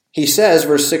 He says,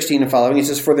 verse 16 and following, he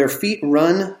says, "For their feet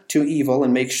run to evil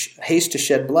and make haste to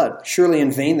shed blood. Surely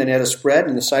in vain the net is spread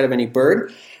in the sight of any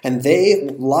bird, and they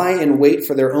lie in wait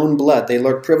for their own blood. They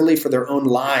lurk privily for their own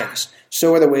lives.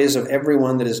 So are the ways of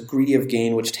everyone that is greedy of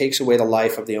gain, which takes away the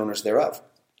life of the owners thereof."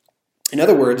 In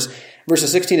other words,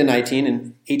 verses 16 and 19,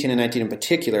 and 18 and 19 in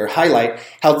particular, highlight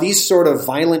how these sort of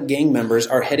violent gang members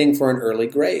are heading for an early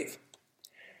grave.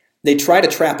 They try to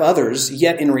trap others,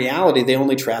 yet in reality they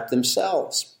only trap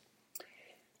themselves.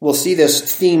 We'll see this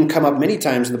theme come up many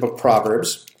times in the book of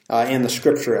Proverbs and the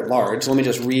scripture at large. Let me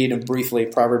just read briefly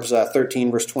Proverbs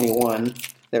 13, verse 21,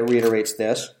 that reiterates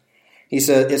this. It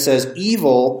says,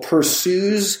 "Evil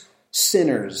pursues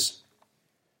sinners,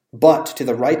 but to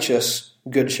the righteous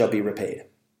good shall be repaid."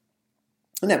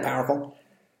 Isn't that powerful?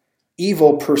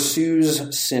 Evil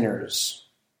pursues sinners,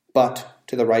 but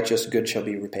to the righteous good shall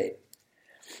be repaid.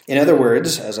 In other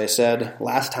words, as I said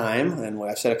last time, and what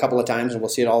I've said a couple of times, and we'll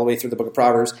see it all the way through the book of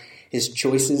Proverbs, is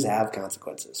choices have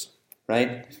consequences,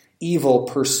 right? Evil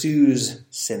pursues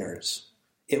sinners.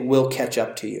 It will catch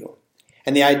up to you.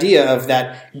 And the idea of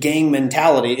that gang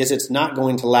mentality is it's not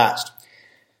going to last.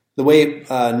 The way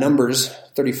Numbers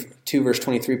 32 verse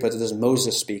 23 puts it, this is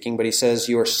Moses speaking, but he says,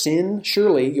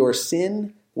 surely your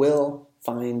sin will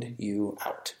find you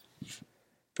out.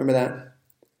 Remember that?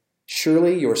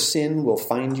 Surely your sin will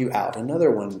find you out.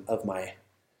 Another one of my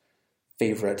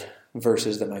favorite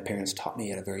verses that my parents taught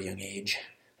me at a very young age.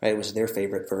 Right? It was their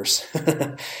favorite verse.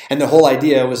 And the whole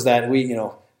idea was that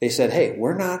they said, hey,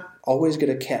 we're not always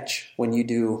going to catch when you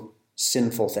do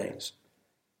sinful things.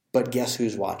 But guess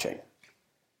who's watching?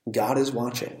 God is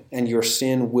watching, and your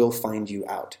sin will find you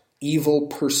out. Evil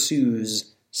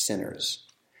pursues sinners.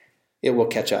 It will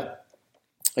catch up.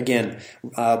 Again,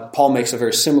 Paul makes a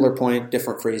very similar point,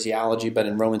 different phraseology, but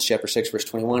in Romans chapter 6, verse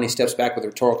 21, he steps back with a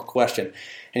rhetorical question.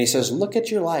 And he says, look at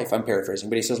your life. I'm paraphrasing,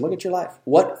 but he says, look at your life.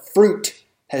 What fruit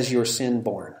has your sin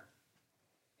borne?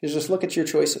 He says, just look at your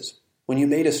choices. When you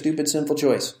made a stupid, sinful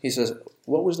choice, he says,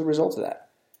 what was the result of that?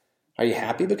 Are you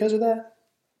happy because of that?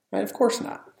 Right? Of course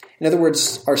not. In other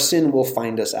words, our sin will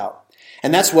find us out.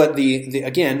 And that's what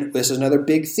again, this is another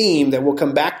big theme that we'll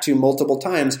come back to multiple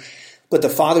times. But the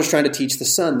Father's trying to teach the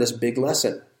Son this big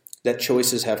lesson, that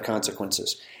choices have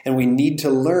consequences. And we need to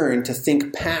learn to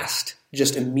think past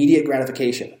just immediate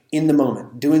gratification in the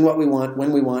moment, doing what we want,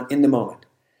 when we want, in the moment.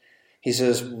 He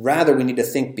says, rather, we need to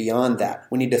think beyond that.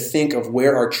 We need to think of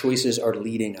where our choices are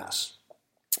leading us.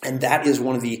 And that is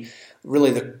one of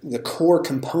the core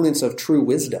components of true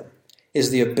wisdom,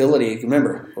 is the ability,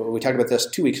 remember, we talked about this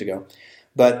 2 weeks ago,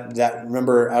 but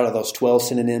remember out of those 12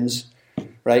 synonyms,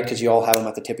 right? Because you all have them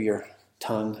at the tip of your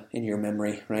tongue in your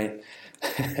memory, right?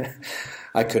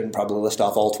 I couldn't probably list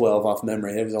off all 12 off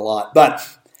memory. It was a lot. But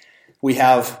we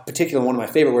have, particularly one of my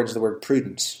favorite words is the word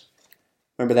prudence.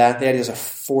 Remember that? The idea is a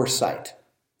foresight,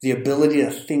 the ability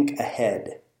to think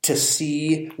ahead, to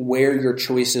see where your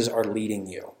choices are leading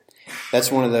you.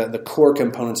 That's one of the core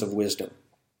components of wisdom.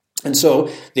 And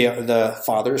so the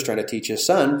Father is trying to teach his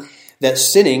Son that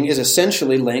sinning is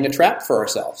essentially laying a trap for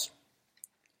ourselves.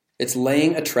 It's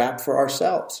laying a trap for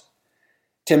ourselves.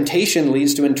 Temptation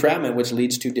leads to entrapment, which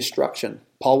leads to destruction.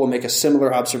 Paul will make a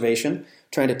similar observation,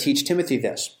 trying to teach Timothy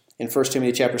this. In 1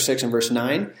 Timothy chapter 6 and verse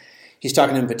 9, he's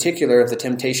talking in particular of the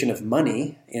temptation of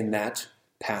money in that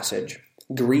passage,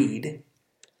 greed.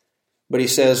 But he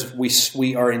says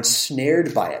we are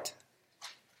ensnared by it,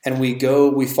 and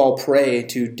we fall prey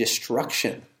to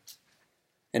destruction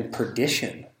and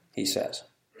perdition, he says,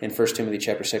 in 1 Timothy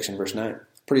chapter 6 and verse 9.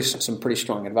 Some pretty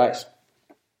strong advice.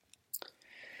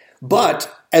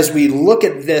 But as we look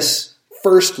at this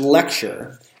first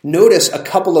lecture, notice a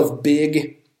couple of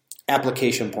big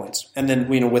application points. And then,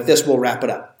 with this, we'll wrap it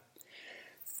up.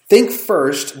 Think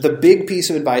first the big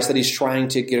piece of advice that he's trying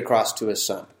to get across to his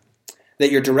son, that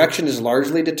your direction is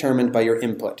largely determined by your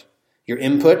input. Your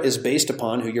input is based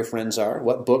upon who your friends are,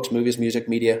 what books, movies, music,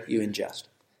 media you ingest.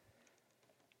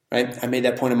 right? I made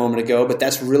that point a moment ago, but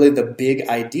that's really the big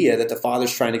idea that the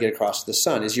Father's trying to get across to the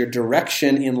Son, is your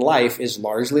direction in life is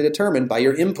largely determined by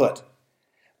your input.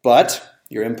 But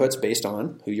your input's based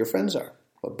on who your friends are,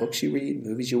 what books you read,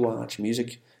 movies you watch,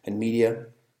 music and media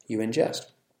you ingest.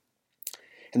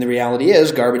 And the reality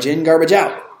is garbage in, garbage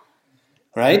out,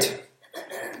 right?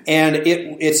 And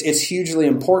it's hugely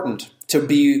important to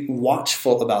be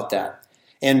watchful about that.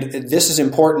 And this is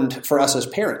important for us as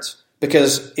parents,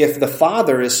 because if the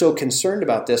Father is so concerned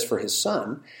about this for his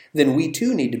Son, then we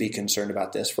too need to be concerned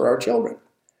about this for our children.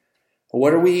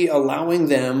 What are we allowing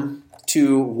them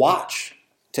to watch,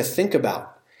 to think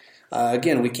about?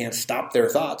 Again, we can't stop their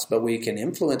thoughts, but we can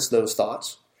influence those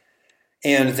thoughts.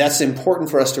 And that's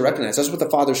important for us to recognize. That's what the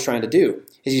Father's trying to do,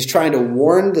 is he's trying to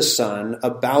warn the Son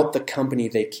about the company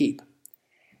they keep,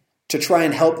 to try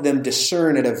and help them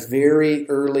discern at a very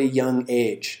early young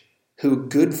age who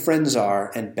good friends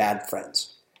are and bad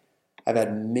friends. I've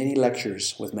had many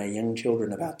lectures with my young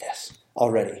children about this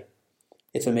already.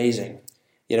 It's amazing.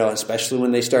 Especially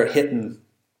when they start hitting,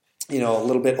 a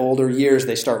little bit older years,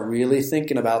 they start really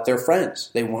thinking about their friends.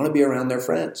 They want to be around their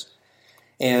friends.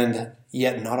 And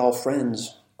yet not all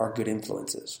friends are good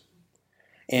influences.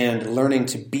 And learning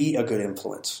to be a good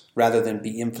influence rather than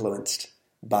be influenced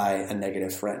by a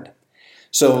negative friend.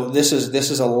 So this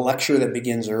is a lecture that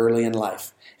begins early in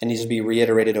life and needs to be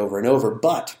reiterated over and over.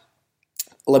 But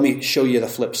let me show you the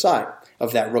flip side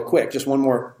of that real quick. Just one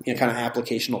more kind of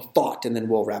applicational thought, and then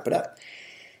we'll wrap it up.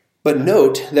 But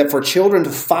note that for children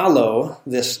to follow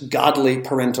this godly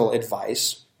parental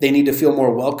advice, they need to feel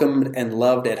more welcomed and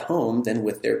loved at home than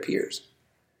with their peers.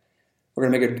 We're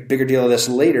going to make a bigger deal of this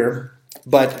later,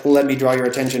 but let me draw your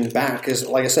attention back, because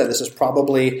like I said, this is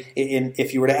probably,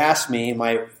 if you were to ask me,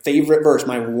 my favorite verse,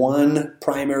 my one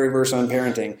primary verse on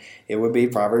parenting, it would be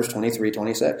Proverbs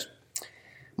 23:26.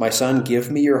 My son,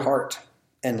 give me your heart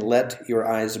and let your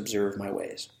eyes observe my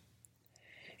ways.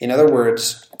 In other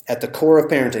words, at the core of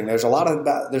parenting, there's a lot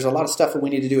of stuff that we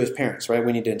need to do as parents, right?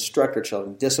 We need to instruct our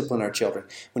children, discipline our children.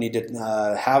 We need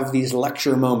to have these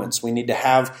lecture moments. We need to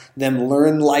have them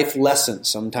learn life lessons,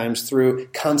 sometimes through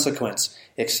consequence,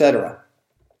 etc.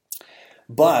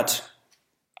 But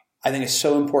I think it's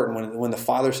so important when the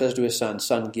Father says to his Son,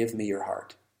 Son, give me your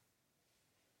heart.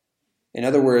 In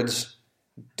other words,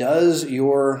 does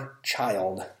your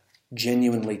child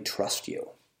genuinely trust you?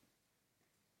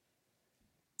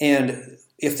 And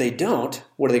if they don't,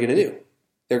 what are they going to do?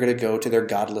 They're going to go to their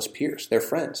godless peers, their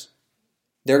friends.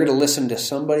 They're going to listen to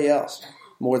somebody else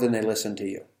more than they listen to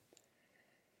you.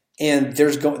 And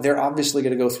they're obviously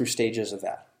going to go through stages of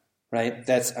that, right?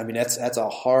 That's a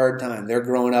hard time. They're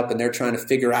growing up and they're trying to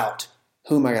figure out,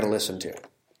 who am I going to listen to?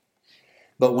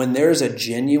 But when there's a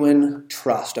genuine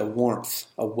trust, a warmth,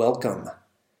 a welcome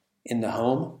in the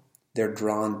home, they're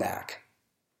drawn back.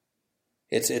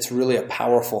 It's really a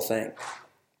powerful thing.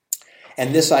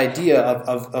 And this idea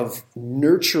of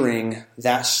nurturing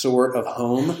that sort of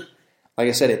home, like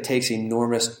I said, it takes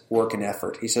enormous work and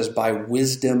effort. He says, by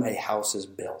wisdom a house is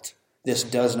built. This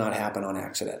does not happen on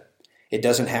accident. It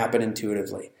doesn't happen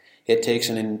intuitively. It takes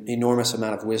an enormous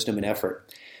amount of wisdom and effort.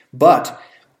 But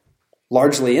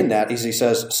largely in that, as he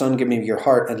says, Son, give me your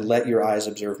heart and let your eyes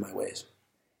observe my ways.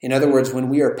 In other words, when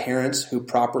we are parents who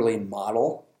properly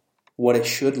model what it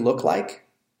should look like,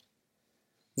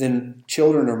 then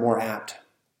children are more apt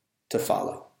to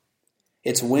follow.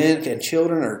 And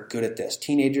children are good at this.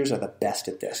 Teenagers are the best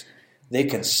at this. They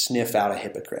can sniff out a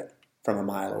hypocrite from a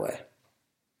mile away.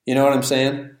 You know what I'm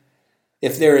saying?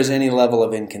 If there is any level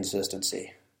of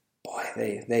inconsistency,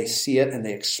 boy, they see it and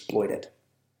they exploit it.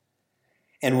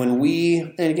 And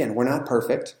again, we're not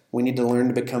perfect. We need to learn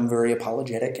to become very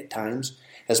apologetic at times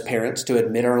as parents, to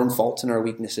admit our own faults and our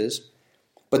weaknesses.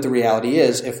 But the reality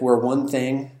is, if we're one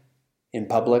thing in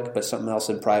public but something else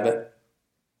in private,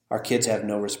 our kids have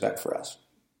no respect for us.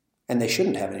 And they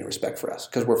shouldn't have any respect for us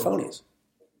because we're phonies.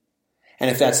 And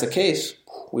if that's the case,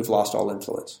 we've lost all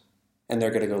influence. And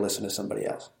they're going to go listen to somebody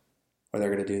else. Or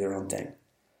they're going to do their own thing.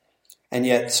 And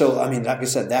yet, like I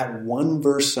said, that one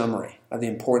verse summary of the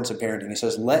importance of parenting, he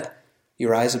says, let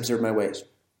your eyes observe my ways,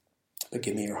 but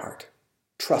give me your heart.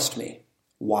 Trust me,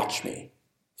 watch me,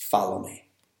 follow me.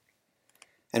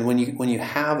 And when you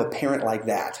have a parent like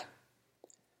that,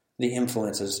 the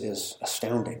influence is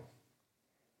astounding.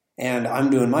 And I'm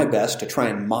doing my best to try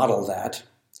and model that.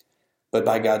 But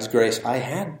by God's grace, I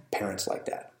had parents like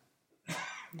that.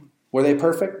 Were they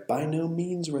perfect? By no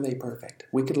means were they perfect.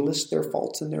 We could list their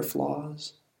faults and their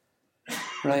flaws,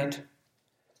 right?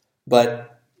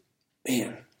 But,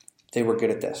 man, they were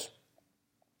good at this.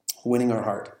 Winning our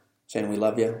heart, saying we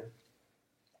love you,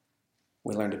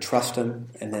 We learned to trust them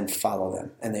and then follow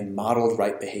them. And they modeled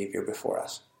right behavior before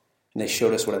us. And they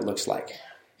showed us what it looks like.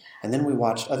 And then we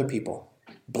watched other people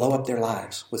blow up their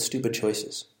lives with stupid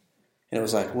choices. And it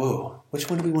was like, whoa, which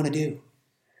one do we want to do?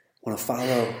 Want to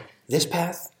follow this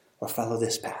path or follow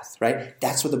this path, right?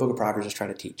 That's what the book of Proverbs is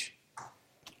trying to teach.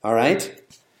 All right?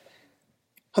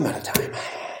 I'm out of time.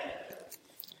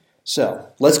 So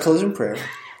let's close in prayer.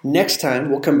 Next time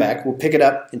we'll come back. We'll pick it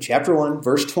up in chapter 1,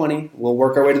 verse 20. We'll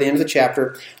work our way to the end of the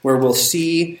chapter where we'll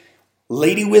see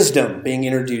Lady Wisdom being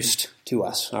introduced to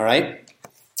us. All right?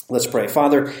 Let's pray.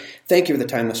 Father, thank you for the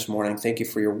time this morning. Thank you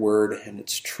for your word and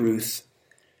its truth.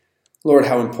 Lord,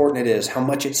 how important it is, how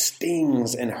much it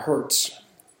stings and hurts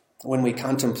when we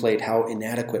contemplate how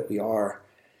inadequate we are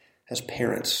as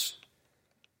parents,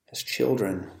 as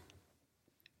children,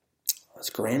 as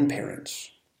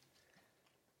grandparents.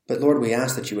 But Lord, we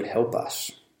ask that you would help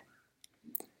us,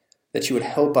 that you would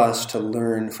help us to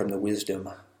learn from the wisdom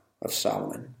of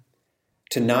Solomon,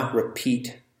 to not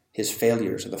repeat his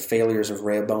failures or the failures of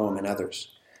Rehoboam and others,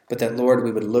 but that, Lord,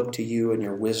 we would look to you and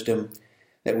your wisdom,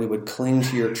 that we would cling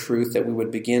to your truth, that we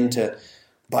would begin to,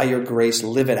 by your grace,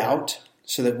 live it out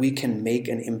so that we can make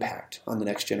an impact on the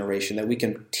next generation, that we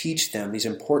can teach them these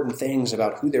important things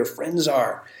about who their friends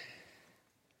are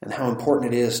and how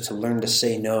important it is to learn to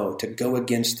say no, to go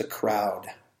against the crowd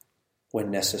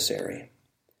when necessary.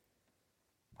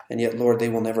 And yet, Lord, they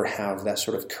will never have that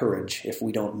sort of courage if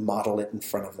we don't model it in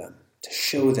front of them, to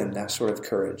show them that sort of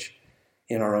courage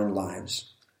in our own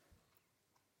lives,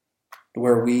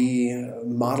 where we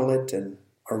model it and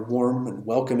are warm and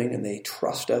welcoming and they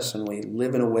trust us and we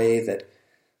live in a way that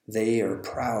they are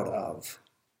proud of.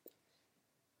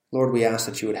 Lord, we ask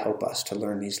that you would help us to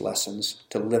learn these lessons,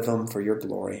 to live them for your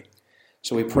glory.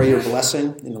 So we pray your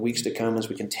blessing in the weeks to come as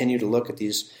we continue to look at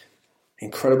these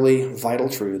incredibly vital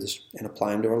truths and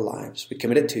apply them to our lives. We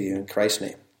commit it to you in Christ's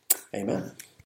name. Amen.